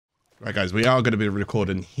Right, guys, we are going to be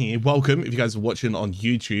recording here. Welcome. If you guys are watching on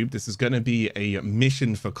YouTube, this is going to be a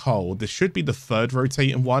mission for Kahl. This should be the third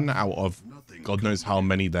rotating one out of God knows how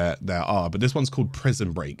many there are, but this one's called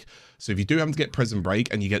Prison Break. So if you do happen to get Prison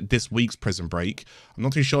Break and you get this week's Prison Break, I'm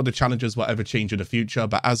not too sure the challenges will ever change in the future,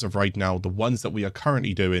 but as of right now, the ones that we are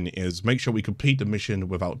currently doing is make sure we complete the mission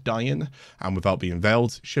without dying and without being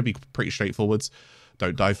veiled. Should be pretty straightforward.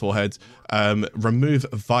 Don't die, forehead. Remove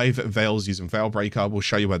 5 veils using Veil Breaker. We'll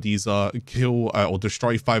show you where these are. Kill or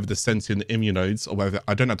destroy 5 of the Sentient Immunodes, or whatever.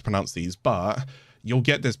 I don't know how to pronounce these, but you'll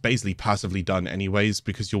get this basically passively done anyways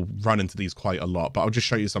because you'll run into these quite a lot, but I'll just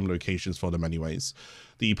show you some locations for them anyways.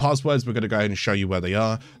 The passwords, we're going to go ahead and show you where they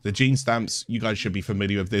are. The Genestamps, you guys should be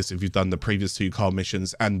familiar with this if you've done the previous 2 Kahl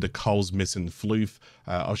missions and the Kahl's missing Floof.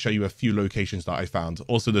 I'll show you a few locations that I found.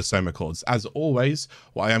 Also the SOMACHORDs. As always,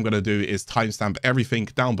 what I am going to do is timestamp everything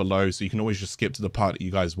down below, so you can always just skip to the part that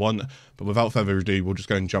you guys want. But without further ado, we'll just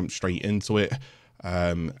go and jump straight into it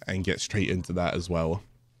and get straight into that as well.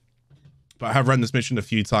 But I have run this mission a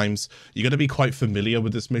few times. You're going to be quite familiar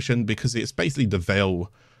with this mission because it's basically the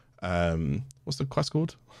Veil... what's the quest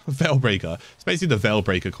called? Veil Breaker. It's basically the Veil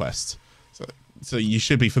Breaker quest. So you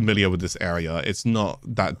should be familiar with this area. It's not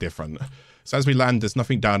that different. So as we land, there's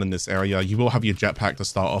nothing down in this area. You will have your jetpack to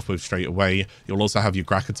start off with straight away. You'll also have your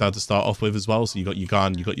Grattler to start off with as well. So you got your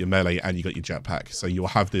gun, you got your melee, and you got your jetpack. So you'll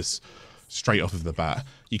have this straight off of the bat.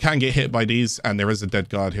 You can get hit by these, and there is a dead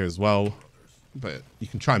guard here as well. But you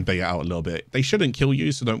can try and bait it out a little bit. They shouldn't kill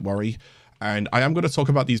you, so don't worry. And I am going to talk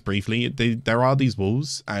about these briefly. There are these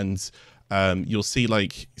walls, and you'll see,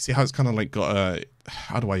 like, see how it's kind of like got a...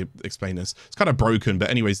 How do I explain this? It's kind of broken, but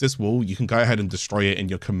anyways, this wall, you can go ahead and destroy it in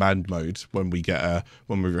your command mode when we get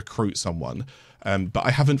when we recruit someone. But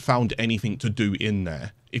I haven't found anything to do in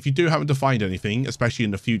there. If you do happen to find anything, especially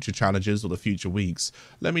in the future challenges or the future weeks,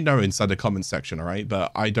 let me know inside the comment section, all right?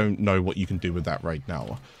 But I don't know what you can do with that right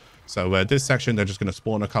now. So this section, they're just going to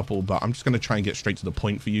spawn a couple, but I'm just going to try and get straight to the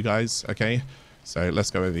point for you guys, okay? So let's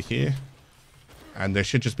go over here. And there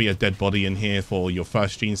should just be a dead body in here for your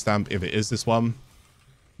first Genestamp, if it is this one.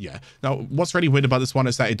 Yeah. Now, what's really weird about this one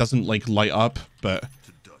is that it doesn't, like, light up, but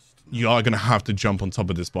you are going to have to jump on top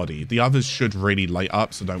of this body. The others should really light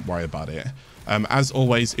up, so don't worry about it. As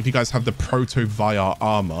always, if you guys have the Protovyre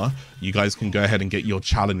armor, you guys can go ahead and get your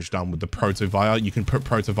challenge done with the Protovyre. You can put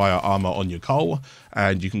Protovyre armor on your Kahl,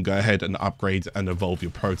 and you can go ahead and upgrade and evolve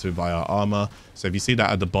your Protovyre armor. So if you see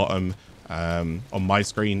that at the bottom on my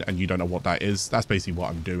screen and you don't know what that is, that's basically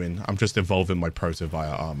what I'm doing. I'm just evolving my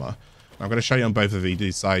Protovyre armor. I'm going to show you on both of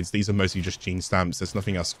these sides. These are mostly just Genestamps. There's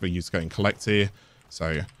nothing else for you to go and collect here.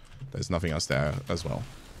 So there's nothing else there as well.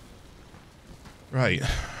 Right.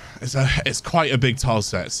 It's quite a big tile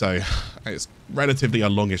set, so it's relatively a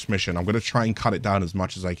longish mission. I'm going to try and cut it down as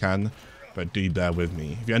much as I can, but do bear with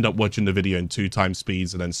me. If you end up watching the video in 2x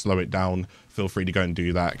speeds and then slow it down, feel free to go and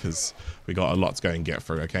do that because we got a lot to go and get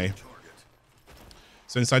through, okay?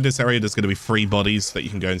 So inside this area, there's going to be 3 bodies that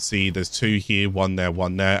you can go and see. There's 2 here, 1 there,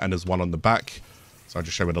 1 there, and there's 1 on the back. So I'll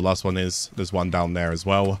just show you where the last one is. There's 1 down there as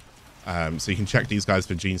well. So you can check these guys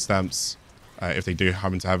for Genestamps if they do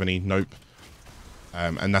happen to have any. Nope.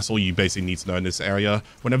 And that's all you basically need to know in this area.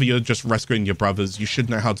 Whenever you're just rescuing your brothers, you should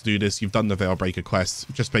know how to do this. You've done the Veil Breaker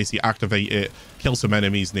quest. Just basically activate it, kill some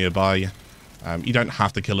enemies nearby. You don't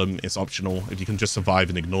have to kill them. It's optional. If you can just survive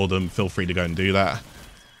and ignore them, feel free to go and do that.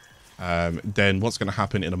 Then what's going to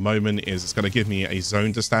happen in a moment is it's going to give me a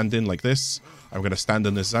zone to stand in like this. I'm going to stand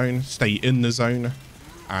in this zone, stay in the zone,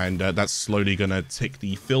 and that's slowly going to tick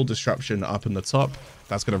the field disruption up in the top.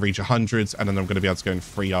 That's going to reach 100, and then I'm going to be able to go and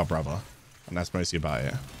free our brother. And that's mostly about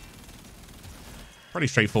it. Pretty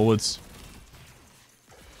straightforward.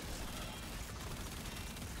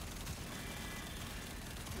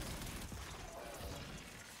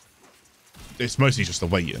 It's mostly just the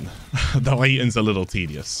waiting. The waiting's a little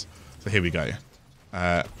tedious. So here we go.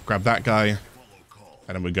 Grab that guy. And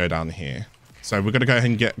then we go down here. So we're going to go ahead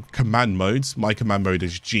and get command modes. My command mode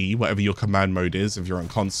is G. Whatever your command mode is, if you're on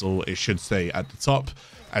console, it should stay at the top.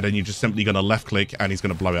 And then you're just simply going to left click and he's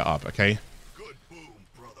going to blow it up, okay?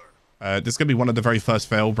 This is going to be one of the very first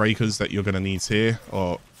veil breakers that you're going to need here,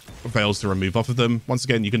 or veils to remove off of them. Once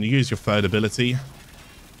again, you're going to use your third ability.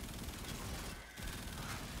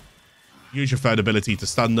 Use your third ability to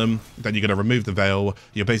stun them. Then you're going to remove the veil.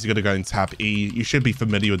 You're basically going to go and tap E. You should be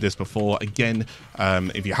familiar with this before. Again,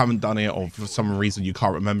 if you haven't done it or for some reason you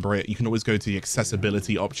can't remember it, you can always go to the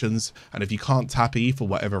accessibility options. And if you can't tap E for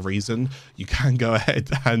whatever reason, you can go ahead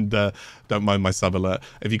and, don't mind my sub alert.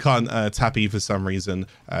 If you can't tap E for some reason,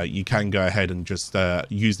 you can go ahead and just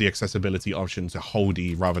use the accessibility option to hold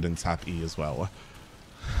E rather than tap E as well.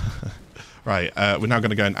 Right, we're now going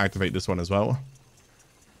to go and activate this one as well.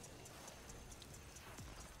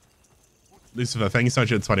 Lucifer, thank you so much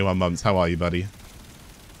for 21 months. How are you, buddy?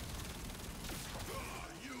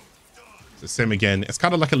 So sim again. It's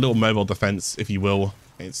kind of like a little mobile defense, if you will.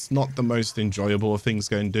 It's not the most enjoyable of things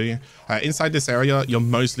going to do. Inside this area, you're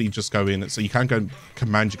mostly just going, so you can go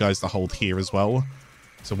command you guys to hold here as well.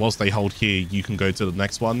 So whilst they hold here, you can go to the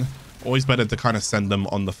next one. Always better to kind of send them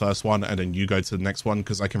on the first one and then you go to the next one,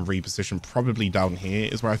 because I can reposition probably down here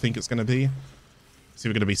is where I think it's going to be. So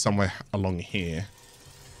we're going to be somewhere along here.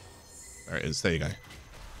 There it is. There you go.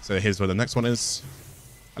 So here's where the next one is.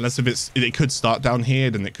 Unless if it could start down here,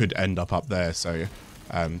 then it could end up there. So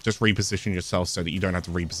just reposition yourself so that you don't have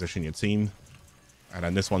to reposition your team. And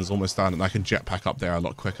then this one's almost done, and I can jetpack up there a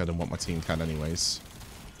lot quicker than what my team can anyways.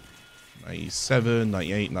 97,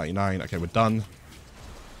 98, 99. Okay, we're done.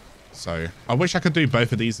 So I wish I could do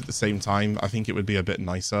both of these at the same time. I think it would be a bit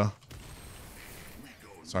nicer.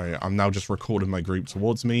 So I'm now just recording my group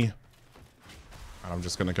towards me. And I'm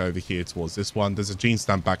just going to go over here towards this one. There's a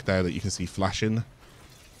Genestamp back there that you can see flashing.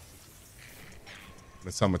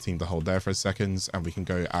 Let's tell my team to hold there for a second, and we can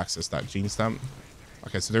go access that Genestamp.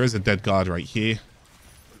 Okay, so there is a dead guard right here.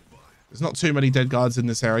 There's not too many dead guards in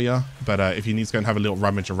this area, but if you need to go and have a little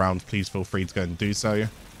rummage around, please feel free to go and do so.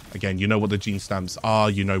 Again, you know what the Genestamps are,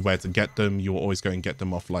 you know where to get them. You'll always go and get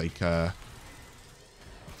them off like dead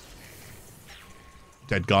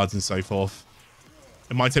guards and so forth.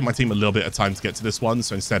 It might take my team a little bit of time to get to this one,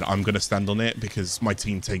 so instead I'm going to stand on it because my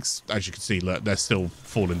team takes, as you can see, look, they're still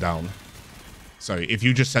falling down. So if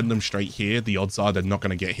you just send them straight here, the odds are they're not going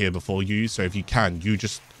to get here before you. So if you can, you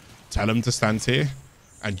just tell them to stand here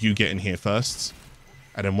and you get in here first.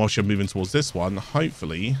 And then whilst you're moving towards this one,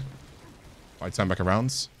 hopefully, if I turn back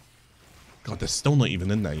around. God, they're still not even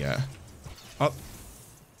in there yet. Oh.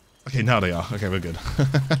 Okay, now they are. Okay, we're good.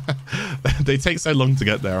 They take so long to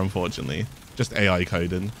get there, unfortunately. Just AI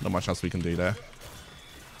coding. Not much else we can do there.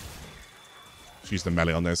 Just use the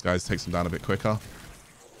melee on those guys. Takes them down a bit quicker.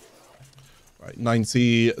 Right,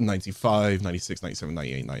 90, 95, 96, 97,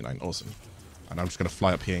 98, 99. Awesome. And I'm just going to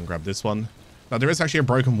fly up here and grab this one. Now, there is actually a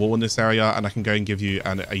broken wall in this area, and I can go and give you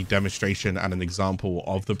a demonstration and an example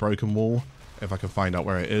of the broken wall, if I can find out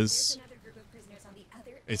where it is.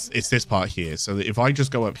 It's this part here. So if I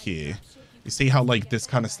just go up here, you see how like this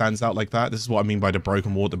kind of stands out like that? This is what I mean by the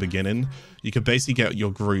broken wall at the beginning. You could basically get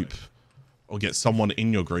your group, or get someone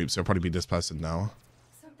in your group, so it'll probably be this person now.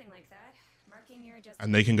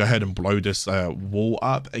 And they can go ahead and blow this wall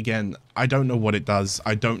up. Again, I don't know what it does.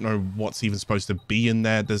 I don't know what's even supposed to be in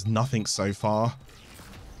there. There's nothing so far.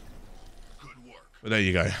 But there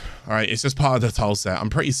you go. All right, it's just part of the tile set. I'm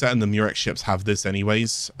pretty certain the Murex ships have this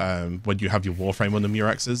anyways, when you have your Warframe on the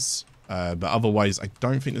Murexes. But otherwise, I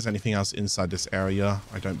don't think there's anything else inside this area.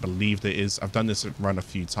 I don't believe there is. I've done this run a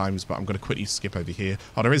few times, but I'm going to quickly skip over here.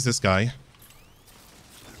 Oh, there is this guy.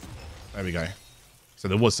 There we go. So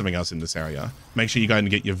there was something else in this area. Make sure you go and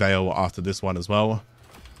get your veil after this one as well.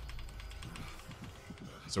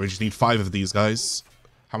 So we just need 5 of these guys.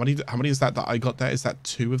 How many is that I got there? Is that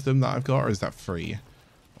 2 of them that I've got, or is that 3?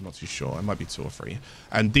 I'm not too sure. It might be 2 or 3.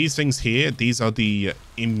 And these things here, these are the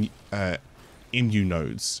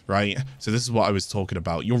Immunodes, right? So this is what I was talking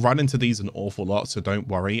about. You'll run into these an awful lot, so don't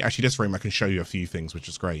worry. Actually, this room I can show you a few things, which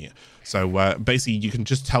is great. So basically, you can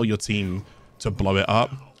just tell your team to blow it up.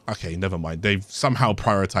 Okay, never mind. They've somehow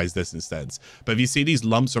prioritized this instead. But if you see these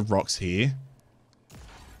lumps of rocks here,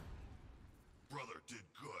 brother did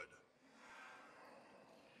good.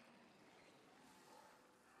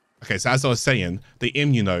 Okay, so as I was saying, the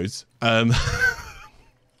Immunodes,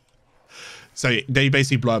 so they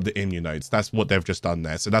basically blow up the Immunodes. That's what they've just done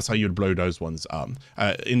there. So that's how you would blow those ones up.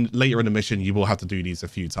 Later in the mission, you will have to do these a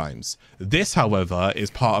few times. This, however,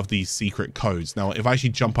 is part of these secret codes. Now, if I actually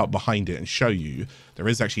jump up behind it and show you, there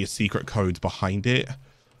is actually a secret code behind it.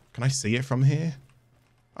 Can I see it from here?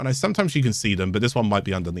 I know sometimes you can see them, but this one might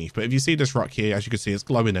be underneath. But if you see this rock here, as you can see, it's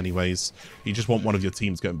glowing anyways. You just want one of your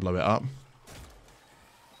teams to go and blow it up.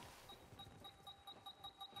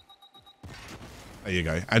 There you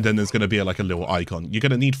go. And then there's going to be like a little icon. You're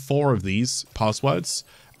going to need 4 of these passwords,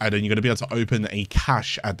 and then you're going to be able to open a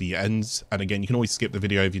cache at the end. And again, you can always skip the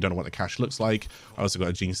video if you don't know what the cache looks like. I also got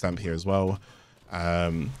a Genestamp here as well.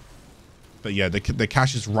 But yeah, the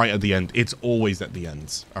cache is right at the end. It's always at the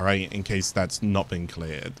end, all right? In case that's not been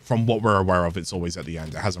cleared. From what we're aware of, it's always at the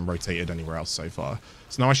end. It hasn't rotated anywhere else so far.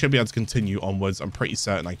 So now I should be able to continue onwards. I'm pretty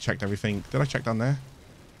certain I checked everything. Did I check down there?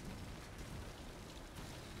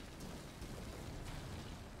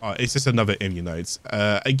 Oh, it's just another Immunodes.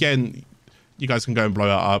 Again, you guys can go and blow it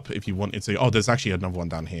up if you wanted to. Oh, there's actually another one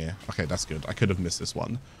down here. Okay, that's good. I could have missed this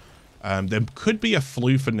one. There could be a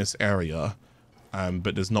Floof in this area,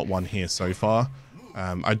 but there's not one here so far.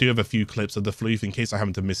 I do have a few clips of the Floof. In case I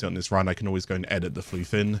happen to miss it on this run, I can always go and edit the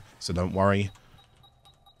Floof in, so don't worry.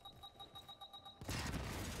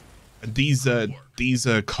 These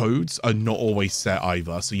codes are not always set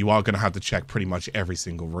either, so you are going to have to check pretty much every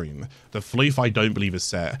single room. The Floof I don't believe is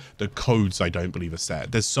set. The codes I don't believe are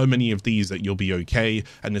set. There's so many of these that you'll be okay,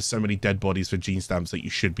 and there's so many dead bodies for Genestamps that you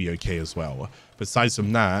should be okay as well. Besides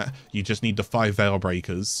from that, you just need the 5 Veil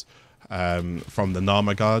Breakers from the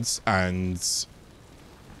Narmer guards, and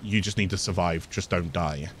you just need to survive. Just don't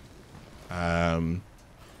die.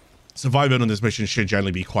 Surviving on this mission should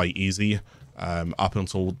generally be quite easy. Up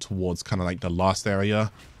until towards kind of like the last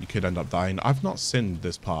area, you could end up dying. I've not seen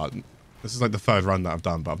this part. This is like the 3rd run that I've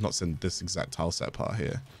done, but I've not seen this exact tile set part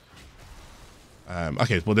here.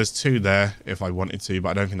 Okay, well, there's 2 there if I wanted to, but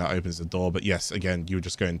I don't think that opens the door. But yes, again, you would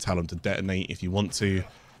just go and tell them to detonate if you want to.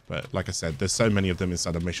 But like I said, there's so many of them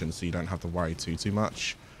inside the mission, so you don't have to worry too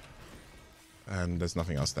much. And there's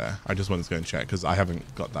nothing else there. I just wanted to go and check because I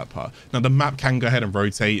haven't got that part. Now, the map can go ahead and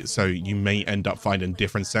rotate, so you may end up finding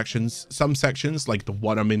different sections. Some sections, like the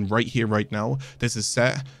one I'm in right here, right now, this is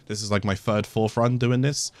set. This is like my 3rd, 4th run doing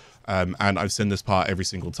this. And I've seen this part every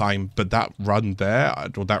single time. But that run there,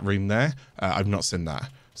 or that room there, I've not seen that.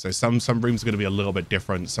 So some rooms are going to be a little bit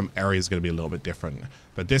different. Some areas are going to be a little bit different.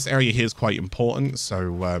 But this area here is quite important,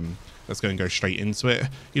 so let's go and go straight into it.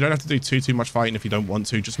 You don't have to do too much fighting if you don't want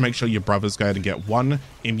to. Just make sure your brothers go ahead and get 1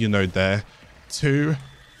 Immunode there, 2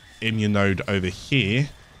 Immunode over here,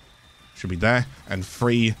 should be there, and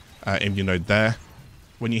 3 Immunode there.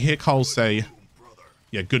 When you hear Kahl say,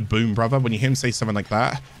 yeah, good boom, brother, when you hear him say something like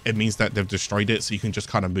that, it means that they've destroyed it, so you can just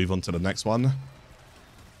kind of move on to the next one.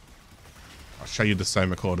 I'll show you the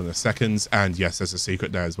SOMACHORD in a second, and yes, there's a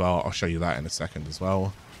secret there as well. I'll show you that in a second as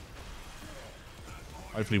well.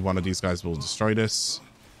 Hopefully one of these guys will destroy this.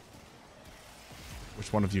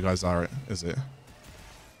 Which one of you guys is it?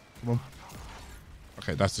 Come on.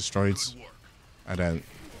 Okay, that's destroyed. And then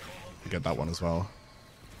you get that one as well.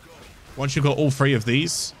 Once you've got all 3 of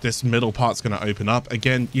these, this middle part's going to open up.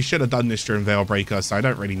 Again, you should have done this during Veil Breaker, so I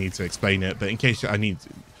don't really need to explain it. But in case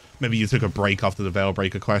maybe you took a break after the Veil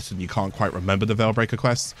Breaker quest and you can't quite remember the Veil Breaker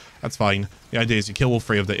quest, that's fine. The idea is you kill all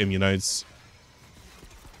 3 of the Immunodes.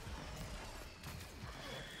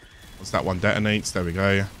 Once that one detonates, there we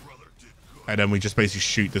go. And then we just basically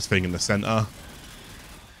shoot this thing in the center.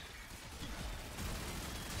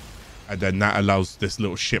 And then that allows this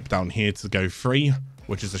little ship down here to go free,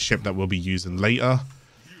 which is a ship that we'll be using later.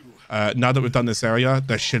 Now that we've done this area,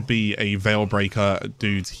 there should be a Veil Breaker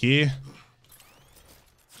dude here.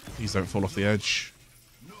 Please don't fall off the edge.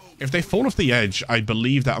 If they fall off the edge, I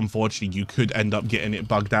believe that unfortunately you could end up getting it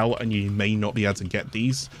bugged out and you may not be able to get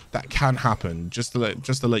these. That can happen. Just to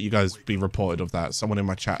let you guys be reported of that. Someone in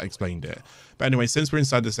my chat explained it. But anyway, since we're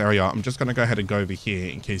inside this area, I'm just going to go ahead and go over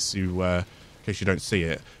here in case you don't see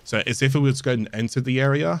it. So it's if it was going to enter the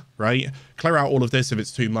area, right? Clear out all of this if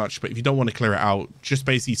it's too much. But if you don't want to clear it out, just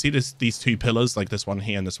basically see these 2 pillars, like this one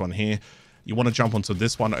here and this one here. You want to jump onto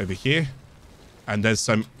this one over here. And there's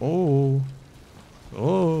some... Oh,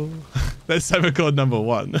 there's SOMACHORD number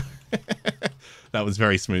 1. That was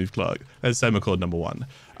very smooth, Clark. There's SOMACHORD number 1.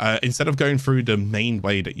 Instead of going through the main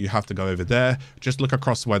way that you have to go over there, just look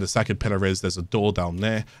across where the 2nd pillar is. There's a door down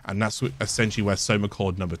there, and that's essentially where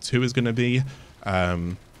SOMACHORD number 2 is going to be.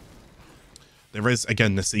 There is,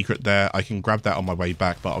 again, the secret there. I can grab that on my way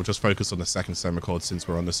back, but I'll just focus on the 2nd SOMACHORD since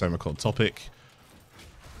we're on the SOMACHORD topic.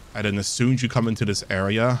 And then as soon as you come into this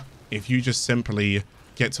area, if you just simply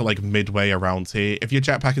get to like midway around here, if your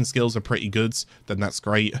jetpacking skills are pretty good, then that's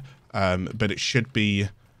great. But it should be...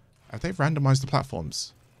 Have they randomized the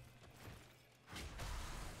platforms?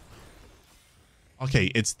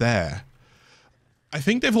 Okay, it's there. I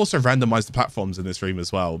think they've also randomized the platforms in this room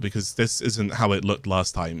as well, because this isn't how it looked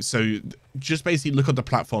last time. So just basically look at the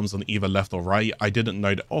platforms on either left or right. I didn't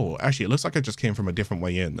know that... Oh, actually, it looks like I just came from a different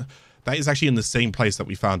way in. That is actually in the same place that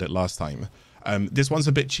we found it last time. This one's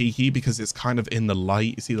a bit cheeky because it's kind of in the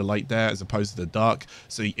light. You see the light there as opposed to the dark.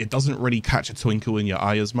 So it doesn't really catch a twinkle in your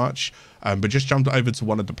eye as much. But just jump over to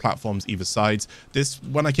one of the platforms either side.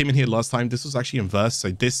 When I came in here last time, this was actually inverse.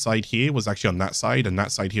 So this side here was actually on that side and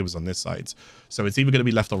that side here was on this side. So it's either going to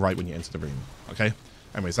be left or right when you enter the room. Okay.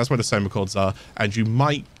 Anyways, that's where the SOMACHORDs are. And you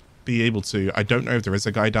might be able to... I don't know if there is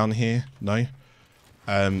a guy down here. No.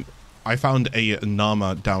 I found a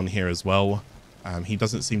Narmer down here as well. He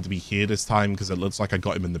doesn't seem to be here this time because it looks like I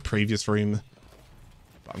got him in the previous room.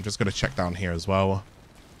 But I'm just going to check down here as well.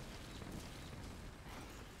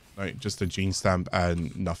 Right, just a Genestamp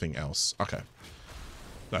and nothing else. Okay.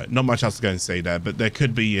 No, not much else to go and say there, but there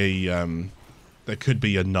could be a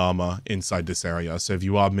Narmer inside this area. So if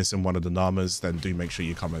you are missing one of the Narmers, then do make sure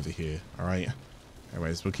you come over here. All right.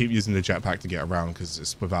 Anyways, we'll keep using the jetpack to get around because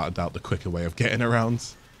it's without a doubt the quicker way of getting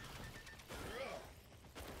around.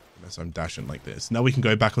 Unless I'm dashing like this. Now we can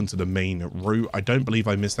go back onto the main route. I don't believe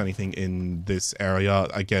I missed anything in this area.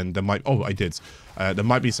 Again, there might... Oh, I did. There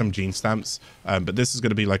might be some Genestamps, but this is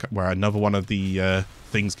going to be like where another one of the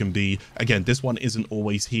things can be. Again, this one isn't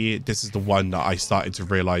always here. This is the one that I started to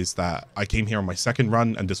realize that I came here on my second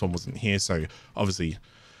run and this one wasn't here. So obviously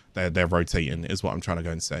they're rotating is what I'm trying to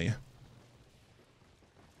go and say.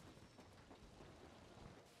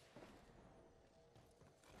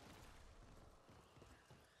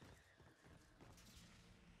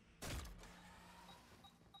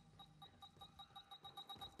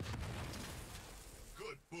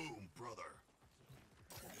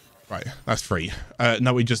 Right, that's free.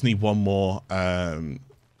 Now we just need one more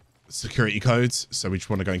security codes, so we just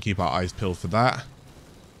want to go and keep our eyes peeled for that.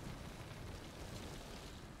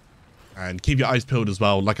 And keep your eyes peeled as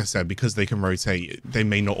well. Like I said, because they can rotate, they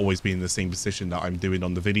may not always be in the same position that I'm doing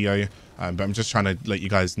on the video. But I'm just trying to let you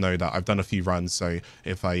guys know that I've done a few runs. So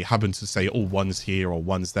if I happen to say, oh, one's here or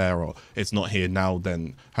one's there or it's not here now,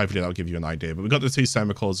 then hopefully that'll give you an idea. But we've got the 2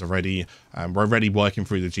 SOMACHORDs already. We're already working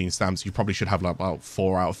through the Genestamps. You probably should have like about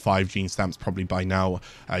 4 out of 5 Genestamps probably by now.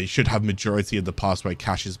 You should have majority of the password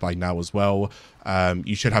caches by now as well.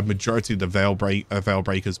 You should have majority of the veil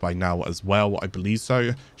breakers by now as well. I believe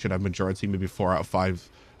so. Should have majority, maybe 4 out of 5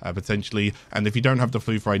 potentially. And if you don't have the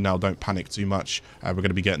Floof right now, don't panic too much. We're going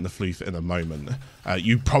to be getting the Floof in a moment.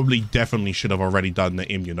 You probably definitely should have already done the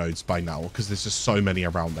Immunodes by now because there's just so many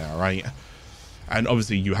around there, right? And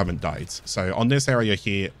obviously you haven't died. So on this area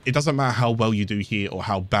here, it doesn't matter how well you do here or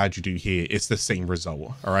how bad you do here. It's the same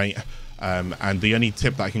result, all right? And the only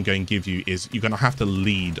tip that I can go and give you is you're going to have to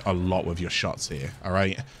lead a lot with your shots here, all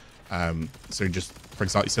right? So just, for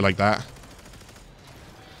example, see like that?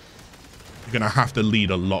 You're going to have to lead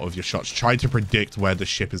a lot of your shots. Try to predict where the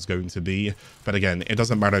ship is going to be. But again, it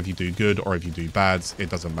doesn't matter if you do good or if you do bad. It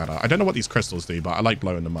doesn't matter. I don't know what these crystals do, but I like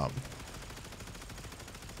blowing them up.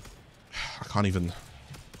 I can't even...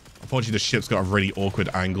 Unfortunately, the ship's got a really awkward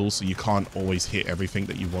angle, so you can't always hit everything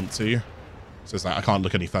that you want to. So it's like, I can't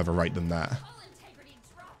look any further right than that.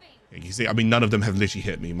 You see, I mean, none of them have literally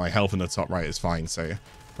hit me. My health in the top right is fine. So,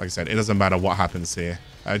 like I said, it doesn't matter what happens here.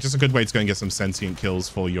 Just a good way to go and get some sentient kills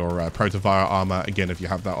for your Protovyre armor. Again, if you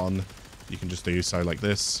have that on, you can just do so like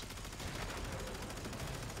this.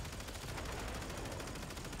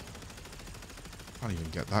 I can't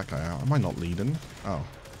even get that guy out. Am I not leading? Oh.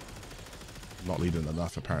 I'm not leading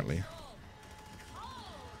enough, apparently.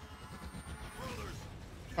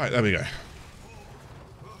 Alright, there we go.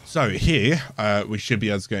 So here, we should be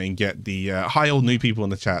able to go and get the... hi, all new people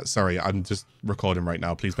in the chat. Sorry, I'm just recording right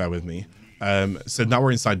now. Please bear with me. So now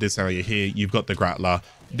we're inside this area here. You've got the Grattler.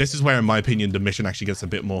 This is where, in my opinion, the mission actually gets a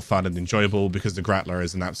bit more fun and enjoyable because the Grattler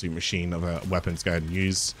is an absolute machine of a weapon to go ahead and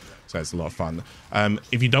use. So it's a lot of fun.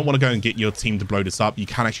 If you don't want to go and get your team to blow this up, you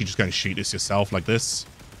can actually just go and shoot this yourself like this.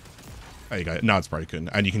 There you go. Now it's broken.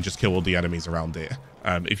 And you can just kill all the enemies around it.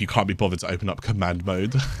 If you can't be bothered to open up command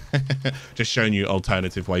mode. Just showing you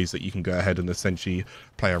alternative ways that you can go ahead and essentially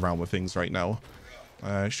play around with things right now.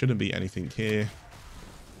 Shouldn't be anything here.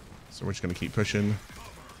 So we're just going to keep pushing.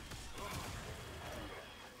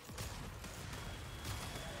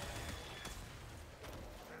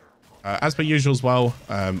 As per usual as well,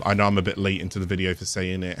 I know I'm a bit late into the video for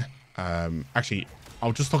saying it. Actually,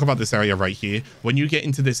 I'll just talk about this area right here. When you get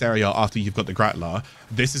into this area after you've got the Grattler,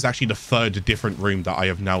 this is actually the 3rd different room that I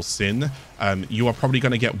have now seen. You are probably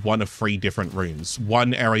going to get 1 of 3 different rooms.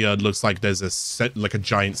 One area looks like there's a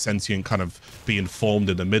giant sentient kind of being formed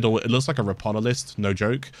in the middle. It looks like a Reponolist, no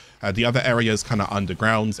joke. The other area is kind of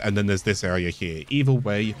underground, and then there's this area here. Either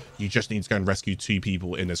way, you just need to go and rescue 2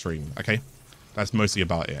 people in this room, okay? That's mostly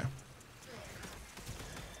about it.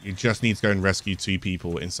 You just need to go and rescue 2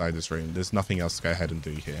 people inside this room. There's nothing else to go ahead and do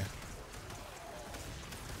here.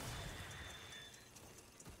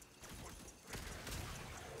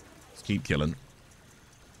 Just keep killing.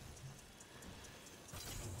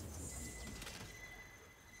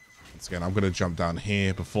 Once again, I'm going to jump down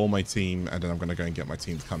here before my team, and then I'm going to go and get my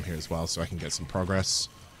team to come here as well so I can get some progress.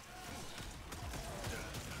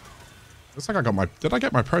 Looks like I got my... Did I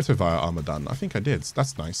get my Protovyre armor done? I think I did.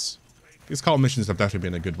 That's nice. These Kahl missions have definitely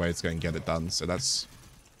been a good way to go and get it done, so that's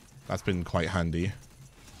been quite handy.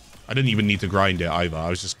 I didn't even need to grind it either. I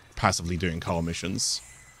was just passively doing Kahl missions.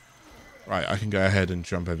 Right, I can go ahead and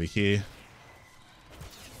jump over here.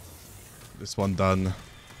 This one done.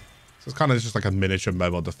 So it's kind of just like a miniature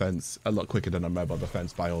mobile defense. A lot quicker than a mobile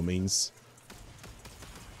defense by all means.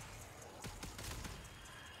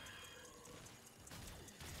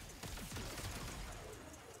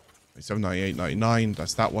 $798.99.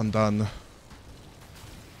 That's that one done.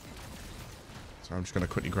 So I'm just going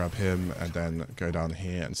to quickly grab him and then go down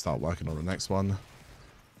here and start working on the next one.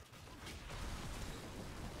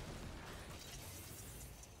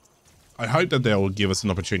 I hope that they'll give us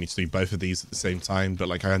an opportunity to do both of these at the same time, but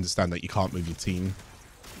like I understand that you can't move your team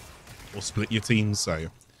or split your team, so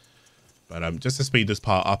but just to speed this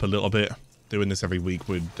part up a little bit, doing this every week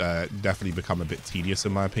would definitely become a bit tedious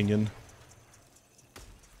in my opinion.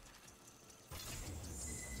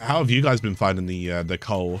 How have you guys been finding the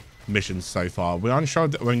Kahl missions so far? We're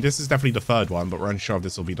unsure. I mean, this is definitely the third one, but we're unsure if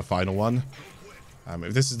this will be the final one.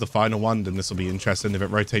 If this is the final one, then this will be interesting. If it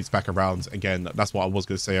rotates back around, again, that's what I was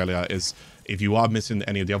going to say earlier, is if you are missing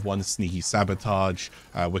any of the other ones, Sneaky Sabotage,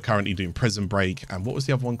 we're currently doing Prison Break, and what was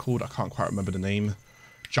the other one called? I can't quite remember the name.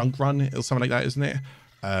 Junk Run or something like that, isn't it?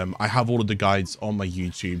 I have all of the guides on my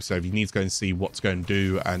YouTube, so if you need to go and see what's going to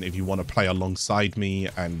do, and if you want to play alongside me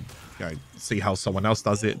and see how someone else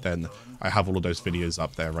does it, then I have all of those videos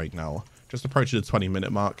up there right now. Just approaching the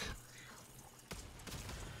 20-minute mark.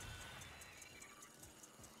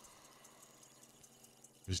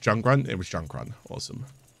 It was Junk Run? It was Junk Run. Awesome.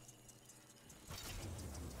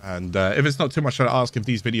 And if it's not too much to ask, if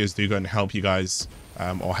these videos do go and help you guys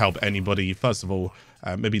or help anybody, first of all,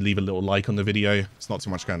 maybe leave a little like on the video. It's not too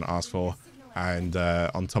much going to ask for. And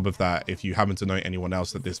on top of that, if you happen to know anyone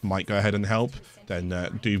else that this might go ahead and help, then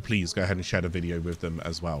do please go ahead and share the video with them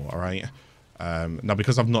as well. All right. Now,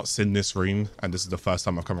 because I've not seen this room and this is the first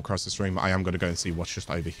time I've come across this room, I am going to go and see what's just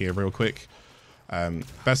over here real quick.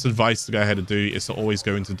 Best advice to go ahead and do is to always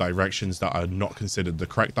go into directions that are not considered the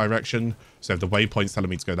correct direction. So if the waypoint's telling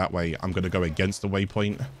me to go that way, I'm going to go against the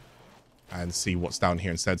waypoint and see what's down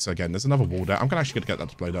here instead. So again, there's another wall there. I'm actually going to get that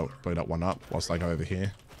to blow that one up whilst I go over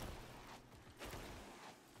here.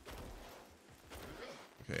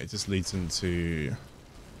 Okay, it just leads into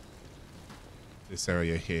this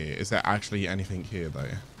area here. Is there actually anything here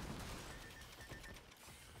though?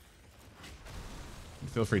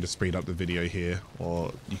 Feel free to speed up the video here,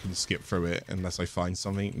 or you can skip through it unless I find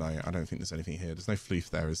something. No, I don't think there's anything here. There's no Floof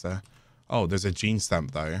there, is there? Oh, there's a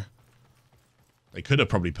Genestamp though. They could have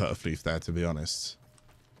probably put a Floof there, to be honest.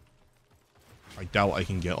 I doubt I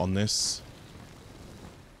can get on this.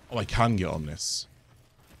 Oh, I can get on this.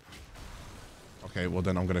 Okay, well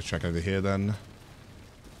then I'm going to check over here then.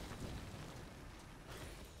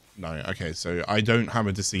 No, okay, so I don't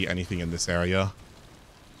happen to see anything in this area.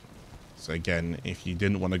 So again, if you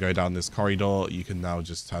didn't want to go down this corridor, you can now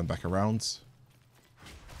just turn back around.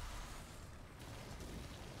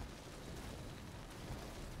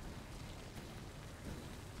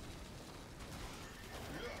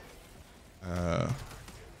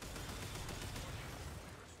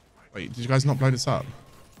 Wait, did you guys not blow this up?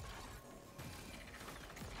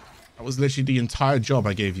 That was literally the entire job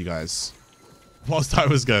I gave you guys whilst I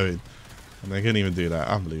was going. And they couldn't even do that.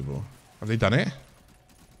 Unbelievable. Have they done it?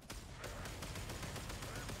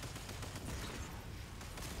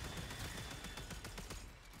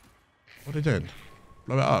 What are they doing?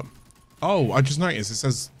 Blow it up. Oh, I just noticed it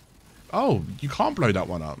says, oh, you can't blow that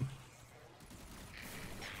one up.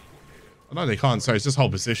 Oh, no, they can't. So it's just whole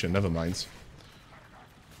position. Never mind.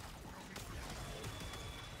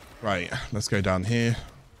 Right, let's go down here.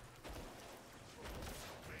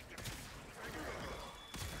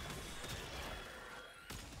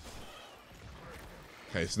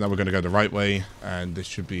 Okay, so now we're going to go the right way, and this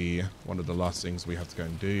should be one of the last things we have to go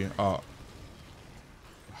and do. Oh,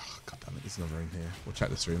 God damn it, there's another room here. We'll check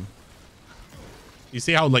this room. You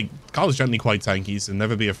see how, like, Kahl's generally quite tanky, so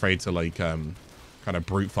never be afraid to, like, kind of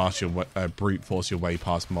brute force your way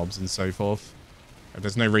past mobs and so forth. If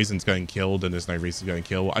there's no reason to go and kill, then there's no reason to go and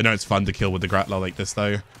kill. I know it's fun to kill with the Grattler like this,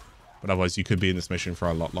 though, but otherwise you could be in this mission for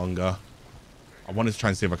a lot longer. I wanted to try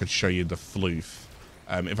and see if I could show you the Floof.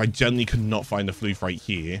 If I generally could not find the Floof right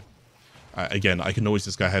here, again, I can always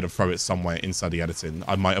just go ahead and throw it somewhere inside the editing.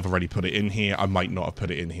 I might have already put it in here. I might not have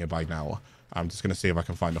put it in here by now. I'm just going to see if I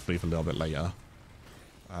can find the Floof a little bit later.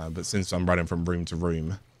 But since I'm running from room to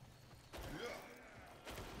room,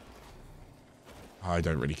 I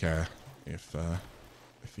don't really care if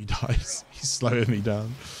he dies. He's slowing me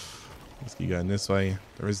down. Let's keep going this way.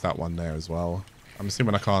 There is that one there as well. I'm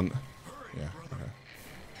assuming I can't. Yeah. Okay.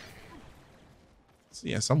 So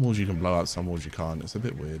yeah, some walls you can blow up, some walls you can't. It's a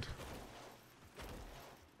bit weird.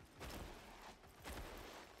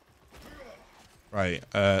 Right.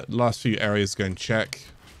 Last few areas to go and check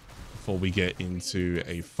before we get into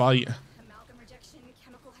a fight.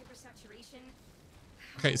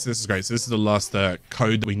 Okay, so this is great. So this is the last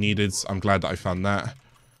code that we needed. I'm glad that I found that.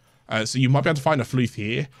 So you might be able to find a floof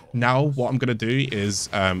here. Now, what I'm going to do is,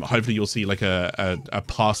 hopefully you'll see like a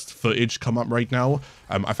past footage come up right now.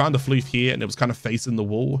 I found a floof here and it was kind of facing the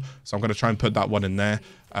wall. So I'm going to try and put that one in there.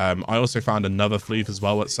 I also found another floof as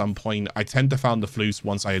well at some point. I tend to find the floofs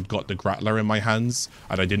once I had got the Grattler in my hands,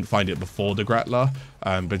 and I didn't find it before the Grattler.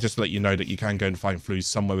 But just to let you know that you can go and find floofs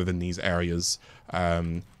somewhere within these areas,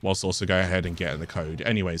 whilst also go ahead and get in the code.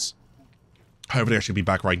 Anyways, hopefully I should be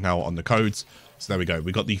back right now on the codes. So there we go.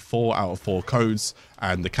 We got the 4 out of 4 codes,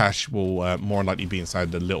 and the cache will more than likely be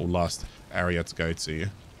inside the little last area to go to.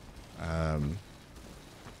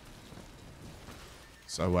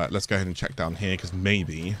 So let's go ahead and check down here, because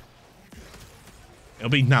maybe it'll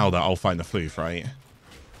be now that I'll find the floof, right?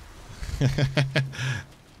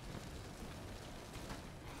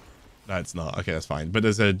 No, it's not. Okay, that's fine. But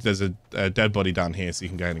there's a dead body down here, so you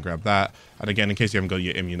can go ahead and grab that. And again, in case you haven't got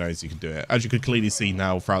your immunodes, you can do it. As you could clearly see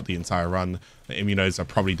now throughout the entire run, the immunodes are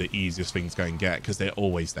probably the easiest thing to go and get, because they're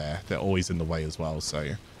always there. They're always in the way as well, so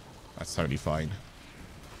that's totally fine.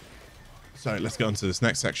 So let's go on to this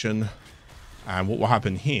next section. And what will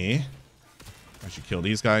happen here, I should kill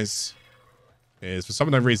these guys, is for some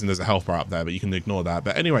unknown reason there's a health bar up there, but you can ignore that.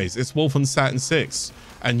 But anyways, it's Wolf on Saturn 6.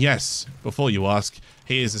 And yes, before you ask,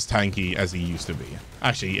 he is as tanky as he used to be.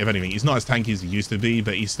 Actually, if anything, he's not as tanky as he used to be,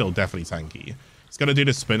 but he's still definitely tanky. He's going to do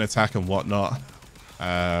the spin attack and whatnot.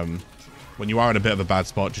 When you are in a bit of a bad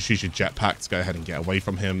spot, just use your jetpack to go ahead and get away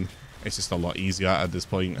from him. It's just a lot easier at this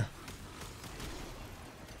point.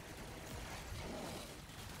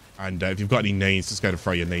 And if you've got any nades, just go to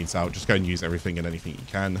throw your nades out. Just go and use everything and anything you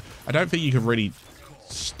can. I don't think you can really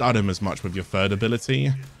stun him as much with your third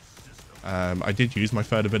ability. I did use my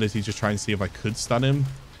third ability to try and see if I could stun him.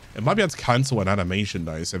 It might be able to cancel an animation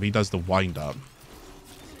though, so if he does the wind up.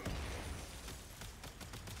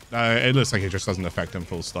 It looks like it just doesn't affect him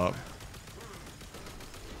full stop.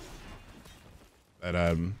 But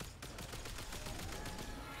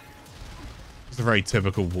it's a very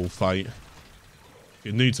typical wolf fight. If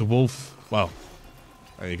you're new to wolf, well,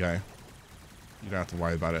 there you go. You don't have to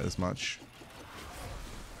worry about it as much.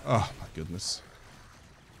 Oh my goodness.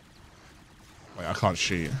 Wait, I can't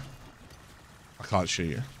shoot. I can't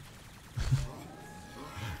shoot.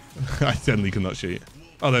 I definitely cannot shoot.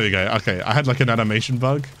 Oh, there we go. Okay, I had like an animation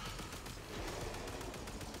bug.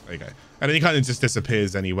 There you go. And then he kind of just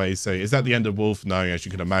disappears anyway. So is that the end of Wolf? No, as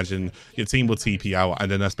you can imagine, your team will TP out,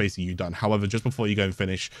 and then that's basically you done. However, just before you go and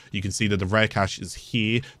finish, you can see that the rare cache is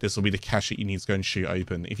here. This will be the cache that you need to go and shoot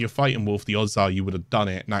open. If you're fighting Wolf, the odds are you would have done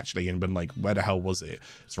it naturally and been like, where the hell was it?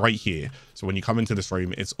 It's right here. So when you come into this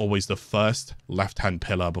room, it's always the first left-hand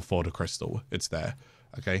pillar before the crystal. It's there.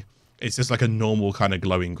 Okay. It's just like a normal kind of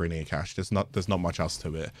glowing grenade cache. There's not much else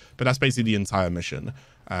to it. But that's basically the entire mission.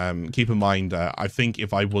 Keep in mind, I think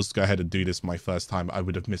if I was to go ahead and do this my first time, I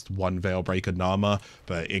would have missed one Veilbreaker Narmer,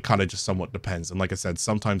 but it kind of just somewhat depends. And like I said,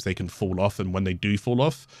 sometimes they can fall off, and when they do fall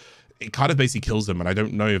off, it kind of basically kills them. And I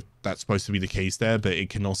don't know if that's supposed to be the case there, but it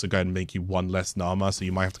can also go and make you one less Narmer, so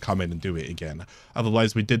you might have to come in and do it again.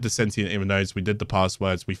 Otherwise, we did the Sentient Immunodes, we did the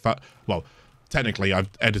passwords, well, technically, I've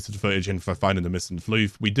edited footage in for finding the missing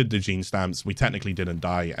floof. We did the Genestamps. We technically didn't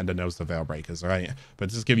die, and then there was the Veilbreakers, right? But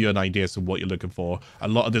just give you an idea as to what you're looking for. A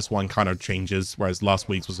lot of this one kind of changes, whereas last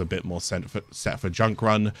week's was a bit more set for Junk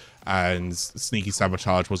Run, and Sneaky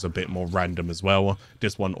Sabotage was a bit more random as well.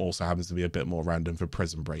 This one also happens to be a bit more random for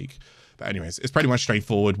Prison Break. But anyways, it's pretty much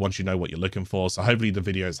straightforward once you know what you're looking for. So hopefully the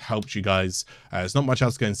video has helped you guys. There's not much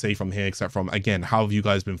else to go and say from here, except from, again, how have you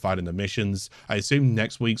guys been fighting the missions? I assume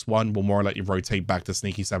next week's one will more likely rotate back to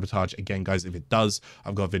Sneaky Sabotage. Again, guys, if it does,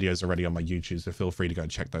 I've got videos already on my YouTube, so feel free to go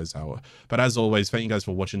and check those out. But as always, thank you guys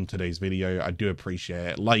for watching today's video. I do appreciate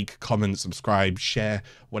it. Like, comment, subscribe, share,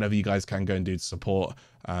 whatever you guys can go and do to support.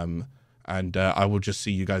 And I will just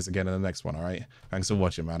see you guys again in the next one, all right? Thanks for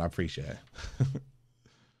watching, man. I appreciate it.